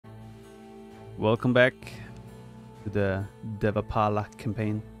welcome back to the Devapala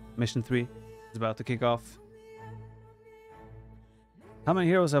campaign. Mission 3 is about to kick off. How many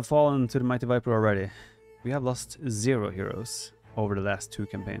heroes have fallen to the mighty Viper already? We have lost 0 heroes over the last 2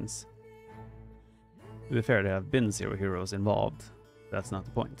 campaigns. To be fair, there have been 0 heroes involved. That's not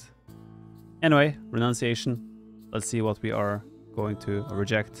the point. Anyway, Renunciation. Let's see what we are going to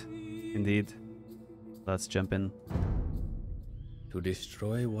reject. Indeed. Let's jump in. To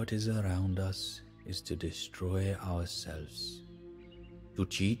destroy what is around us is to destroy ourselves. To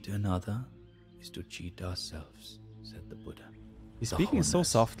cheat another is to cheat ourselves, said the Buddha. He's speaking so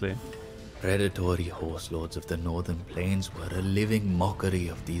softly. Predatory horse lords of the northern plains were a living mockery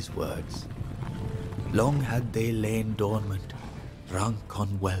of these words. Long had they lain dormant, drunk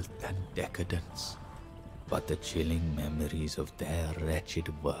on wealth and decadence, but the chilling memories of their wretched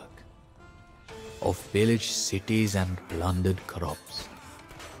work, of pillaged cities and plundered crops,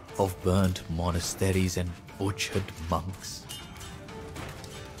 of burnt monasteries and butchered monks,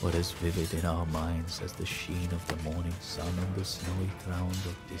 were as vivid in our minds as the sheen of the morning sun on the snowy ground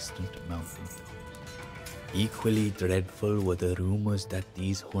of distant mountain tops. Equally dreadful were the rumors that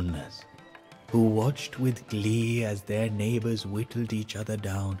these Hunnas, who watched with glee as their neighbors whittled each other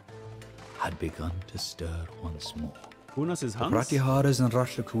down, had begun to stir once more. Hunnas is The Huns? Pratiharas and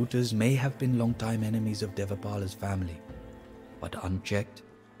Rashtrakutas may have been long-time enemies of Devapala's family, but unchecked,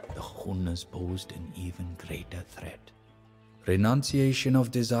 the Hunnas posed an even greater threat. Renunciation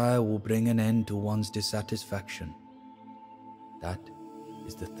of desire will bring an end to one's dissatisfaction. That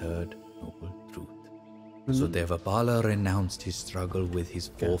is the third noble truth. So Devapala renounced his struggle with his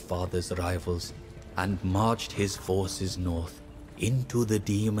forefathers' rivals and marched his forces north into the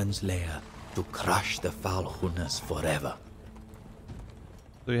demon's lair to crush the foul Hunnas forever.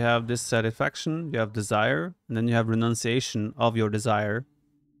 So you have dissatisfaction, you have desire, and then you have renunciation of your desire.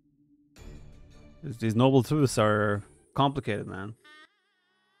 These noble truths are complicated, man.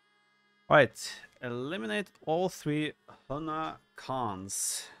 Right, eliminate all 3 Hunna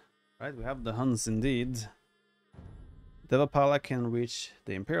Khans. Right, we have the Huns indeed. Devapala can reach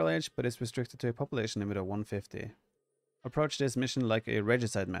the Imperial Age, but is restricted to a population limit of 150. Approach this mission like a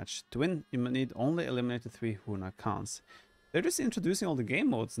regicide match. To win, you need only eliminate the 3 Hunna Khans. They're just introducing all the game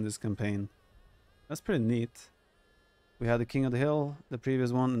modes in this campaign. That's pretty neat. We had the King of the Hill, the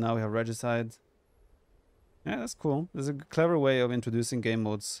previous one, and now we have regicide. Yeah, that's cool. There's a clever way of introducing game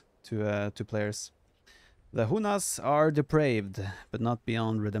modes to players. The Hunnas are depraved, but not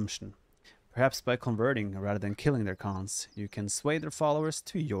beyond redemption. Perhaps by converting rather than killing their Khans, you can sway their followers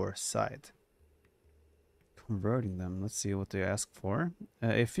to your side. Converting them. Let's see what they ask for.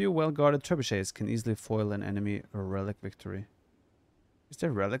 A few well-guarded trebuchets can easily foil an enemy or relic victory. Is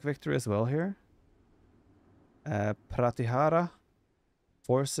there relic victory as well here? Pratihara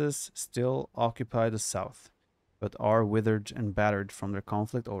forces still occupy the south, but are withered and battered from their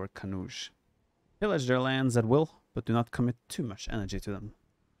conflict over Kanuj. Pillage their lands at will, but do not commit too much energy to them.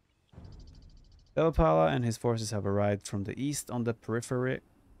 Devapala and his forces have arrived from the east on the periphery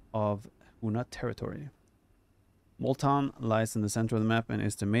of Hunna territory. Multan lies in the center of the map and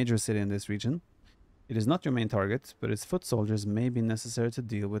is the major city in this region. It is not your main target, but its foot soldiers may be necessary to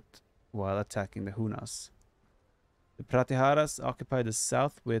deal with while attacking the Hunnas. The Pratiharas occupy the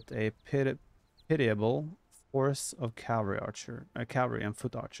south with a pitiable force of cavalry and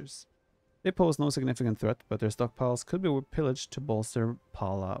foot archers. They pose no significant threat, but their stockpiles could be pillaged to bolster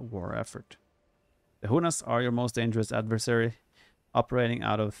Pala war effort. The Hunnas are your most dangerous adversary, operating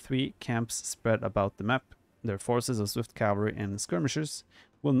out of 3 camps spread about the map. Their forces of swift cavalry and skirmishers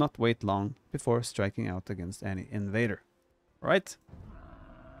will not wait long before striking out against any invader. Right?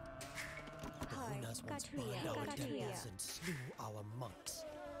 The Hunnas once burned our temples and slew our monks.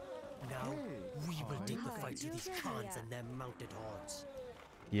 Now we will take the fight to these Khans and their mounted hordes.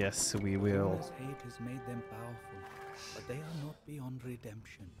 Yes, we will. Hunna's hate has made them powerful, but they are not beyond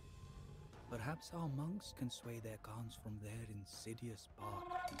redemption. Perhaps our monks can sway their Khans from their insidious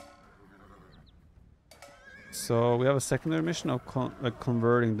path. So we have a secondary mission of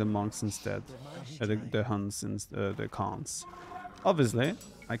converting the monks instead. The Huns and the Khans. Obviously,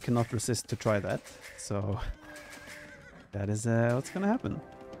 I cannot resist to try that. So that is what's gonna happen.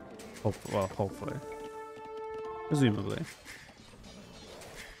 Well, hopefully. Presumably.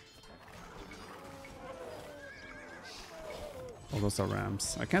 All those are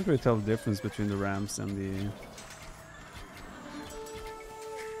rams. I can't really tell the difference between the rams and the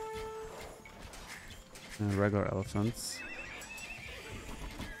regular elephants.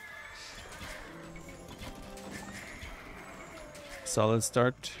 Solid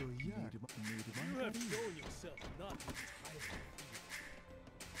start. You have shown yourself not entirely.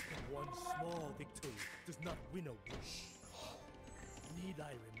 One small victory does not win a war. Need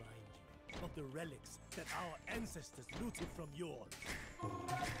I remind you of the relics that our ancestors looted from yours?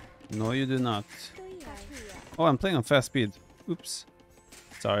 No, you do not. Oh, I'm playing on fast speed. Oops.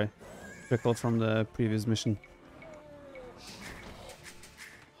 Sorry. Trickled from the previous mission.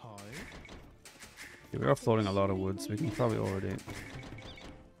 Okay, we are floating a lot of wood, so we can probably already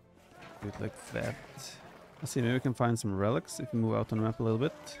do it like that. Let's see, maybe we can find some relics if we move out on the map a little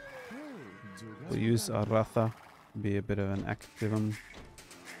bit. We'll use our Ratha to be a bit of an activum.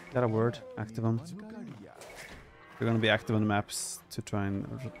 Is that a word? Activum? We're gonna be active on the maps to try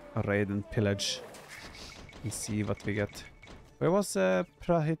and raid and pillage and see what we get. Where was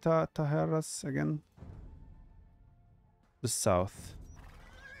Prahita Taharas again? The south.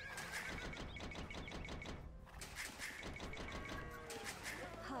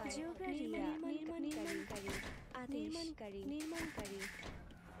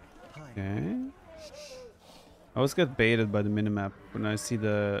 Okay. I always get baited by the minimap when I see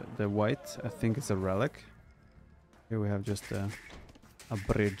the white. I think it's a relic. Here we have just a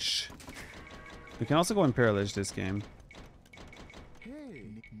bridge. We can also go Imperial Age this game.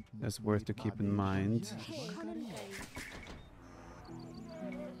 That's worth to keep in mind.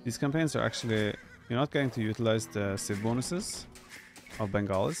 These campaigns are actually... You're not going to utilize the Civ bonuses of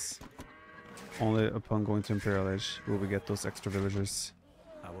Bengalis. Only upon going to Imperial Age will we get those extra villagers.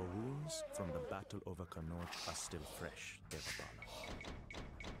 Our wounds from the battle over Connaught are still fresh, Devapala.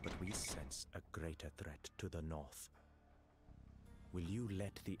 But we sense a greater threat to the north. Will you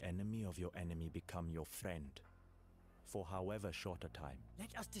let the enemy of your enemy become your friend? For however short a time.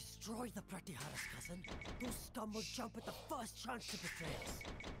 Let us destroy the Pratiharas, cousin. Those scum will jump at the first chance to betray us.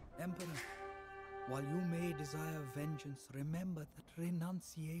 Emperor, while you may desire vengeance, remember that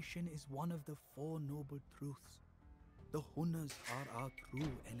renunciation is one of the four noble truths. The Hunas are our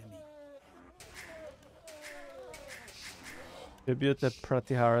true enemy. Tribute the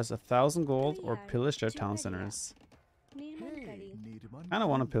Pratiharas 1,000 gold or pillage their town centers. I don't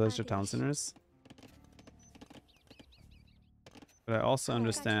want to pillage their town centers. But I also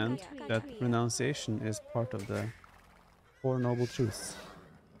understand that renunciation is part of the four noble truths.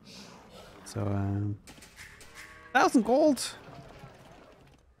 So, 1,000 gold!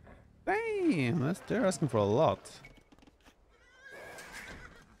 Damn, they're asking for a lot.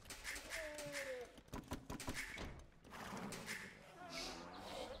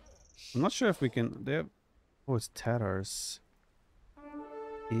 I'm not sure if we can... They have... Oh, it's Tatars.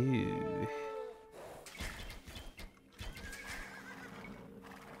 Ew.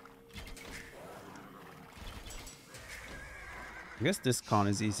 I guess this con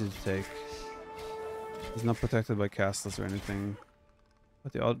is easy to take. He's not protected by castles or anything.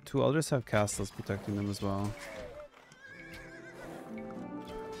 But the two others have castles protecting them as well.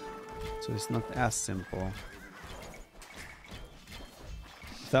 So it's not as simple.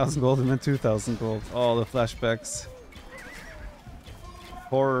 1,000 gold and then 2,000 gold. Oh, the flashbacks.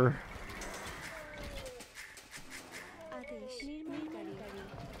 Horror.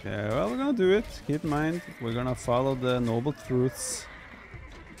 Okay, well, we're gonna do it. Keep in mind, we're gonna follow the noble truths.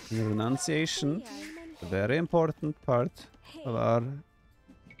 And the renunciation, a very important part of our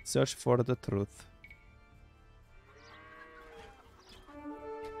search for the truth.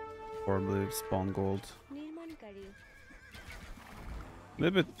 Probably spawn gold. A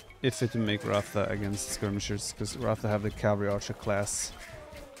little bit iffy to make Ratha against skirmishers, because Ratha have the cavalry archer class,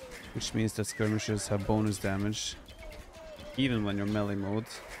 which means that skirmishers have bonus damage, even when you're melee mode.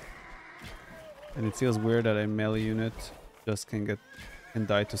 And it feels weird that a melee unit just can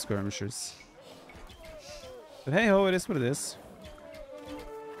die to skirmishers. But hey ho, it is what it is.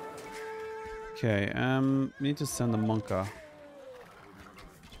 Okay, we need to send a monka.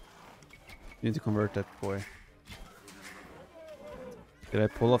 We need to convert that boy. Did I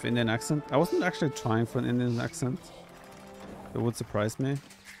pull off Indian accent? I wasn't actually trying for an Indian accent. It would surprise me.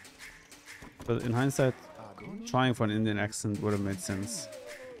 But in hindsight, trying for an Indian accent would have made sense.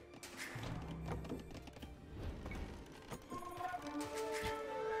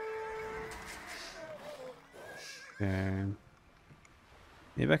 Okay.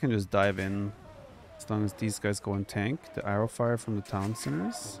 Maybe I can just dive in. As long as these guys go and tank the arrow fire from the town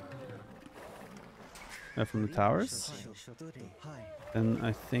centers. From the towers. Then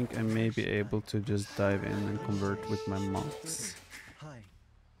I think I may be able to just dive in and convert with my monks.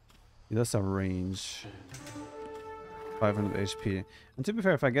 He does have range. 500 HP. And to be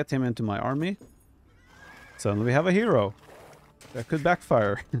fair, if I get him into my army, suddenly we have a hero. That could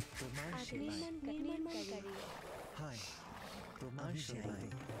backfire.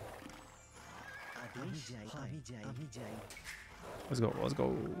 Let's go, let's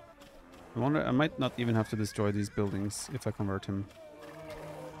go. I wonder, I might not even have to destroy these buildings if I convert him.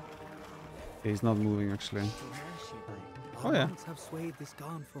 Okay, he's not moving actually. Our Oh yeah. monks have swayed this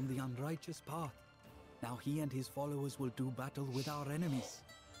Khan from the unrighteous path. Now he and his followers will do battle with our enemies.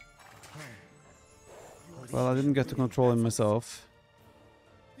 Well, I didn't get to control him myself.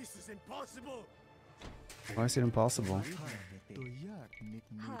 This is impossible. Why is it impossible?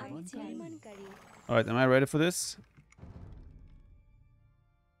 Alright, am I ready for this?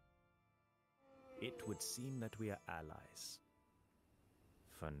 It would seem that we are allies.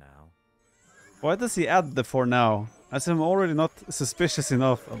 For now. Why does he add the "for now"? As I'm already not suspicious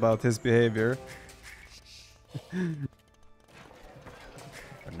enough about his behavior. For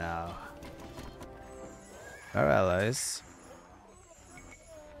now. Our allies.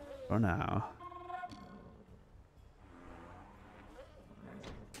 For now.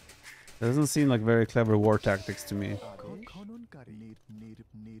 Doesn't seem like very clever war tactics to me. A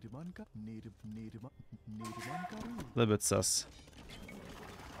little bit sus.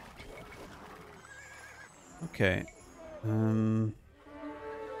 Okay.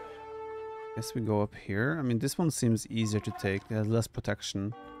 Guess we go up here. I mean, this one seems easier to take. It has less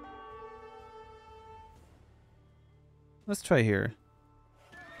protection. Let's try here.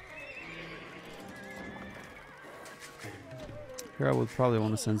 Here I would probably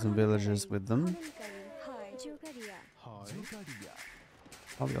want to send some villagers with them.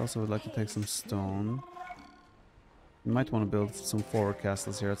 Probably also would like to take some stone. You might want to build some forward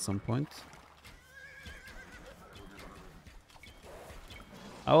castles here at some point.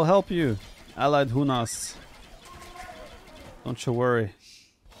 I will help you, allied Hunas. Don't you worry.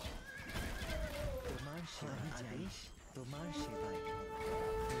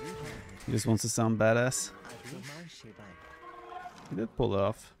 He just wants to sound badass. He did pull it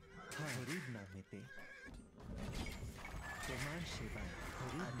off.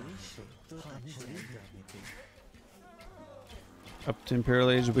 Up to Imperial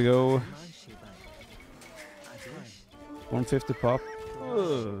Age we go. 150 pop.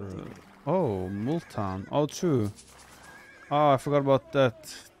 Oh, Multan. Oh, true. Oh, I forgot about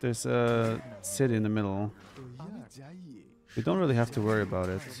that. There's a city in the middle. We don't really have to worry about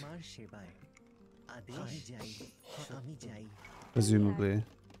it. Presumably.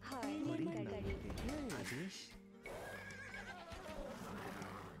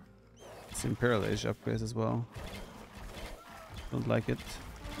 It's Imperial Age upgrades as well. Don't like it.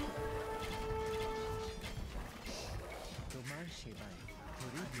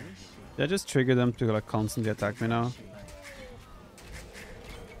 Did I just trigger them to like constantly attack me now?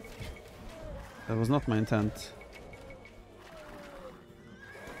 That was not my intent.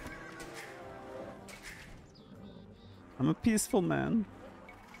 I'm a peaceful man.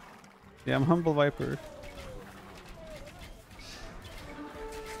 Yeah, I'm humble Viper.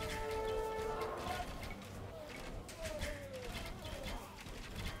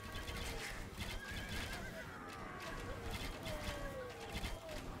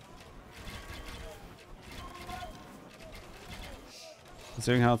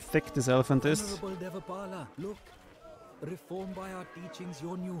 Considering how thick this elephant is. Honorable Devapala, look. Reformed by our teachings,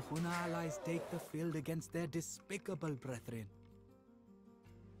 your new Huna allies take the field against their despicable brethren.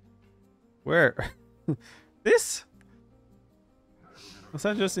 Where? This? Was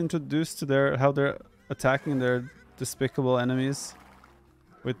I just introduced to their how they're attacking their despicable enemies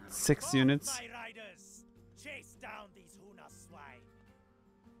with 6 units? My riders, chase down these Huna swine.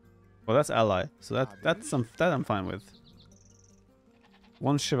 Well, that's ally, so that I'm fine with.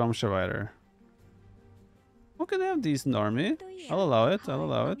 One Shivamsha rider. Okay, they have a decent army. I'll allow it. I'll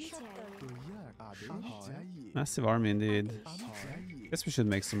allow it. Massive army indeed. Guess we should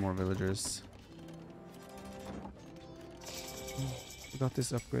make some more villagers. We got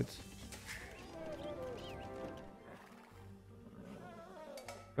this upgrade.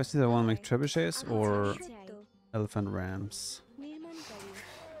 Question: do I want to make trebuchets or elephant rams?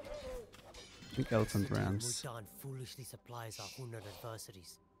 I think elephant rams. Multan foolishly supplies our Hunan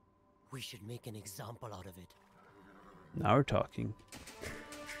adversaries. We should make an example out of it. Now we're talking.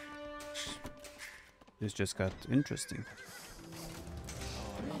 This just got interesting.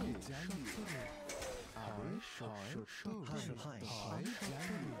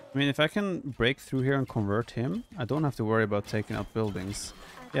 I mean, if I can break through here and convert him, I don't have to worry about taking out buildings.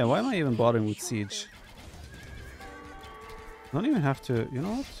 Yeah, why am I even bothering with siege? I don't even have to... You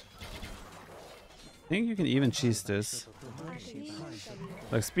know what? I think you can even cheese this.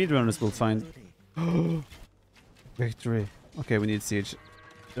 Like, speedrunners will find... Victory. Okay, we need siege.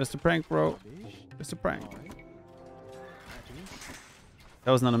 Just a prank, bro. Just a prank.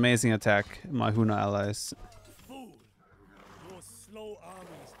 That was an amazing attack, my Huna allies. Fool! Your slow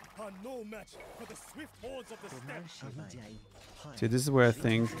armies are no match for the swift hordes of the steppe. See, this is where I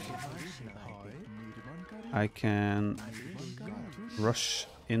think I can rush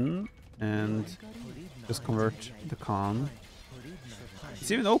in and just convert the Khan. It's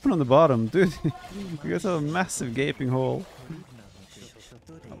even open on the bottom, dude. You guys have a massive gaping hole.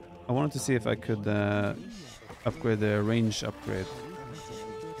 I wanted to see if I could upgrade the range upgrade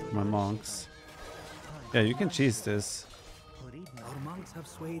for my monks. Yeah, you can cheese this. Our monks have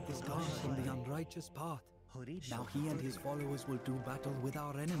swayed this god from the unrighteous path. Now he and his followers will do battle with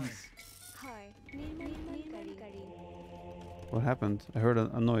our enemies. What happened? I heard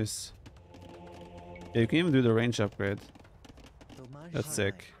a noise. Yeah, you can even do the range upgrade. That's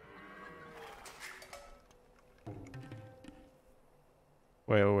sick.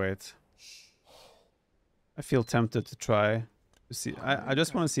 Wait. I feel tempted to try to see. I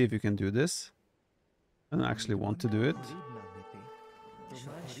just want to see if you can do this. I don't actually want to do it.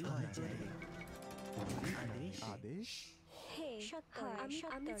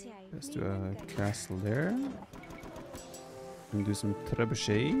 Let's do a castle there. And do some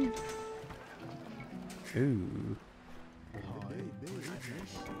trebuchet. Ooh.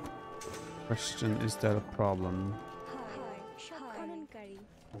 Question, is that a problem?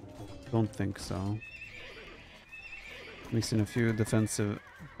 Don't think so. Mix in a few defensive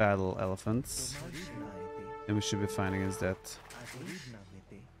battle elephants. Then we should be fine against that.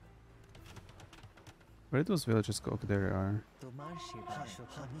 Where did those villagers go? Okay, there they are.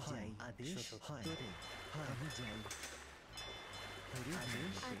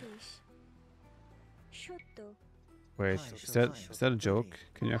 Wait, is that a joke?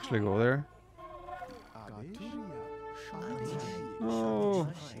 Can you actually go there? No,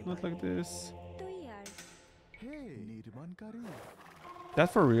 not like this.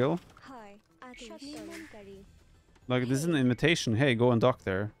 That for real? Like, this is an invitation. Hey, go and dock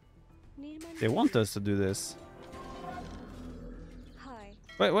there. They want us to do this.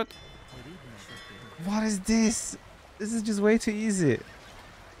 Wait, what? What is this? This is just way too easy.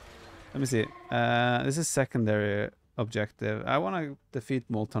 Let me see. This is secondary objective. I want to defeat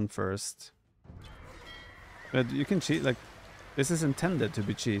Molten first. But you can cheat, like, this is intended to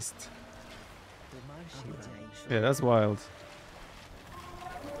be cheesed. Yeah, that's wild.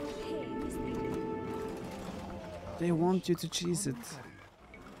 They want you to cheese it.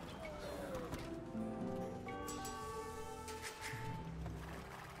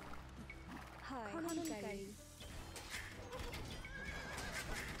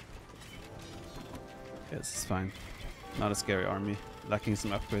 Yeah, this is fine. Not a scary army. Lacking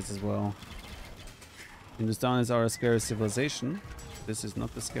some upgrades as well. Hindustan is our scary civilization. This is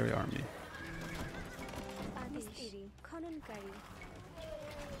not the scary army.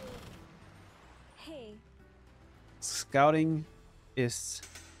 Scouting is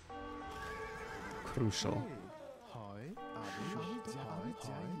crucial.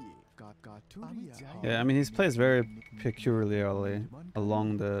 Yeah, I mean, he's placed very peculiarly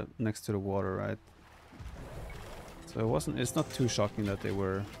along the next to the water, right? So it's not too shocking that they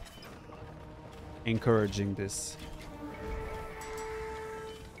were encouraging this.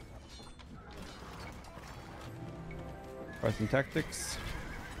 Fighting tactics.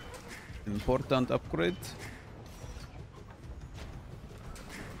 Important upgrade.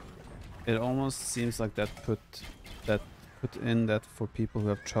 It almost seems like that put in that for people who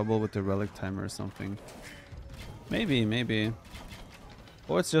have trouble with the relic timer or something. Maybe.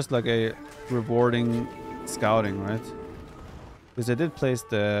 Or it's just like a rewarding scouting, right? Because I did place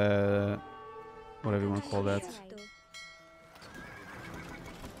the whatever you want to call that.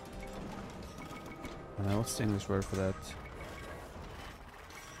 What's the English word for that?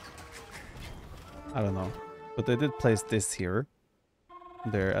 I don't know. But they did place this here.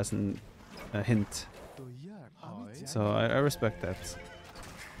 There as a hint. So I respect that.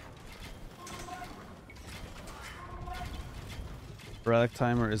 Relic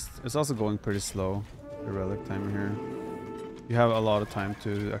timer is also going pretty slow. The relic timer here. You have a lot of time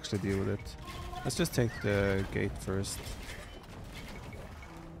to actually deal with it. Let's just take the gate first.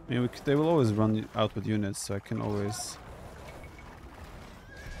 I mean, they will always run out with units, so I can always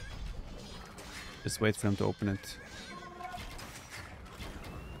just wait for them to open it.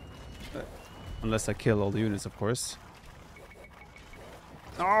 Unless I kill all the units, of course.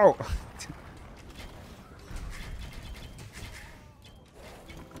 Oh!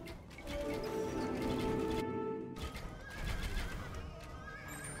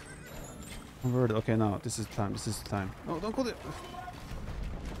 Converted. Okay, now this is time. This is time. Oh, don't go there.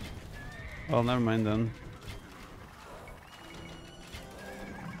 Well, never mind then.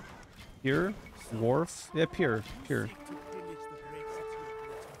 Pier? Wharf? Yeah, pier. Pier.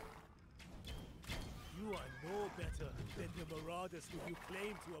 goddess would you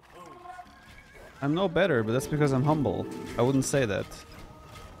claim to oppose? I'm no better, but that's because I'm humble. I wouldn't say that.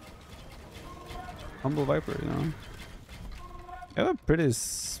 Humble Viper, you know. You have a pretty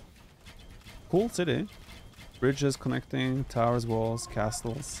cool city. Bridges connecting, towers, walls,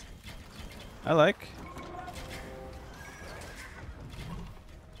 castles. I like.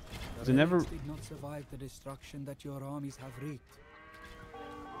 They never did not survive the destruction that your armies have wreaked.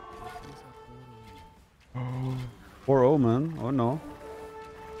 Poor Omen. Oh no.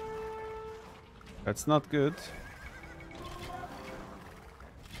 That's not good.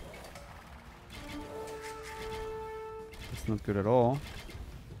 It's not good at all.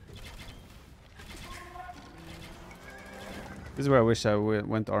 This is where I wish I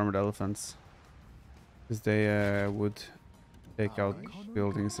went armored elephants. Because they would take out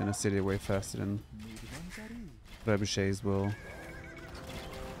buildings in a city way faster than trebuchets will.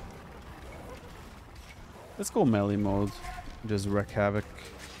 Let's go melee mode. Just wreak havoc.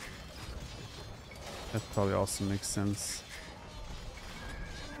 That probably also makes sense.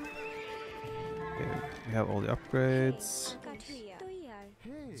 Okay, we have all the upgrades.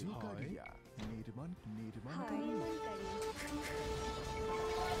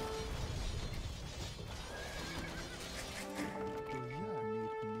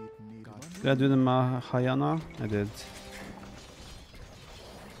 Did I do the Mahayana? I did.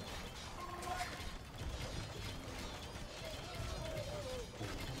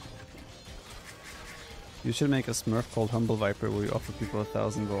 You should make a smurf called Humble Viper where you offer people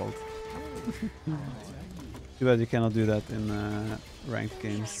 1,000 gold. Too bad you cannot do that in ranked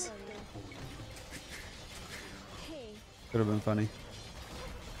games. Could have been funny.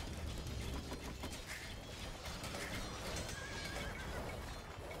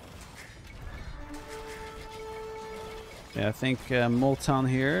 Yeah, I think Moltown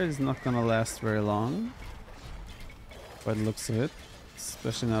here is not gonna last very long. By the looks of it.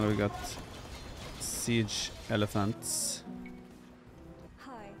 Especially now that we got siege elephants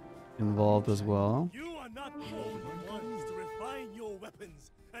involved as well. You are not the only ones to refine your weapons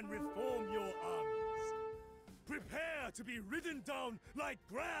and reform your armies. Prepare to be ridden down like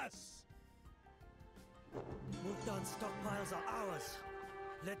grass. Multan's stockpiles are ours.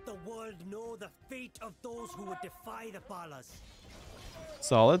 Let the world know the fate of those who would defy the Palas.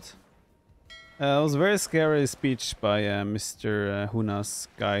 Solid. It was a very scary speech by Mr. Huna's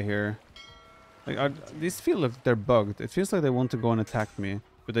guy here. Like, these feel like they're bugged. It feels like they want to go and attack me,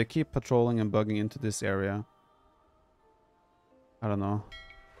 but they keep patrolling and bugging into this area. I don't know.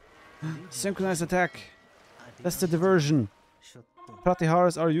 Synchronized attack. That's the diversion.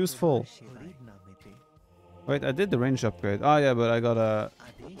 Pratiharas are useful. Wait, I did the range upgrade. Oh yeah, but I got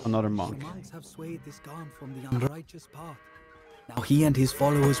another monk. The monks have swayed this Khan from the unrighteous path. Now he and his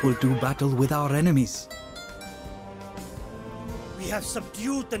followers will do battle with our enemies. We have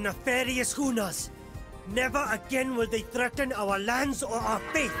subdued the nefarious Hunas. Never again will they threaten our lands or our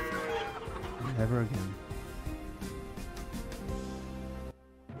faith. Never again.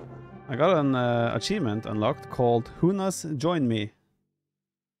 I got an achievement unlocked called Hunas Join Me.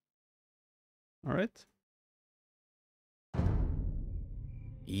 Alright.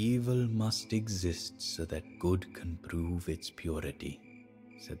 Evil must exist so that good can prove its purity,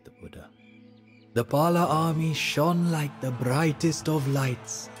 said the Buddha. The Pala army shone like the brightest of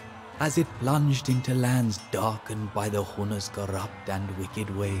lights as it plunged into lands darkened by the Huna's corrupt and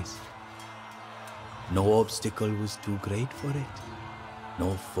wicked ways. No obstacle was too great for it,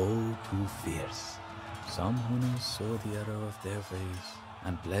 no foe too fierce. Some Hunas saw the error of their ways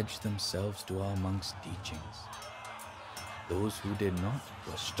and pledged themselves to our monks' teachings. Those who did not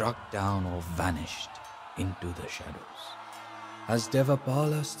were struck down or vanished into the shadows. As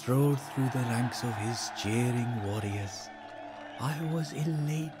Devapala strode through the ranks of his cheering warriors, I was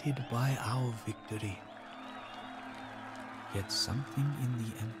elated by our victory. Yet something in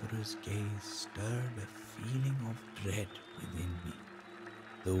the Emperor's gaze stirred a feeling of dread within me.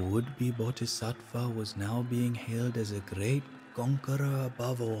 The would-be Bodhisattva was now being hailed as a great conqueror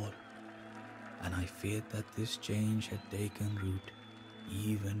above all, and I feared that this change had taken root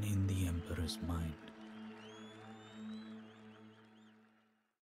even in the Emperor's mind.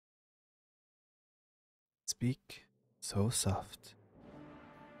 Speak so soft.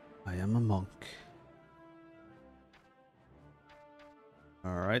 I am a monk.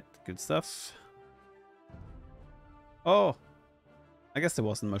 Alright, good stuff. Oh! I guess there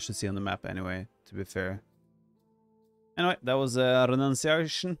wasn't much to see on the map anyway, to be fair. Anyway, that was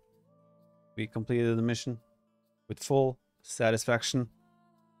Renunciation. We completed the mission with full satisfaction,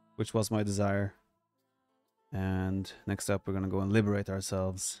 which was my desire. And next up, we're gonna go and liberate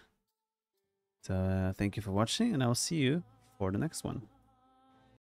ourselves. So thank you for watching, and I'll see you for the next one.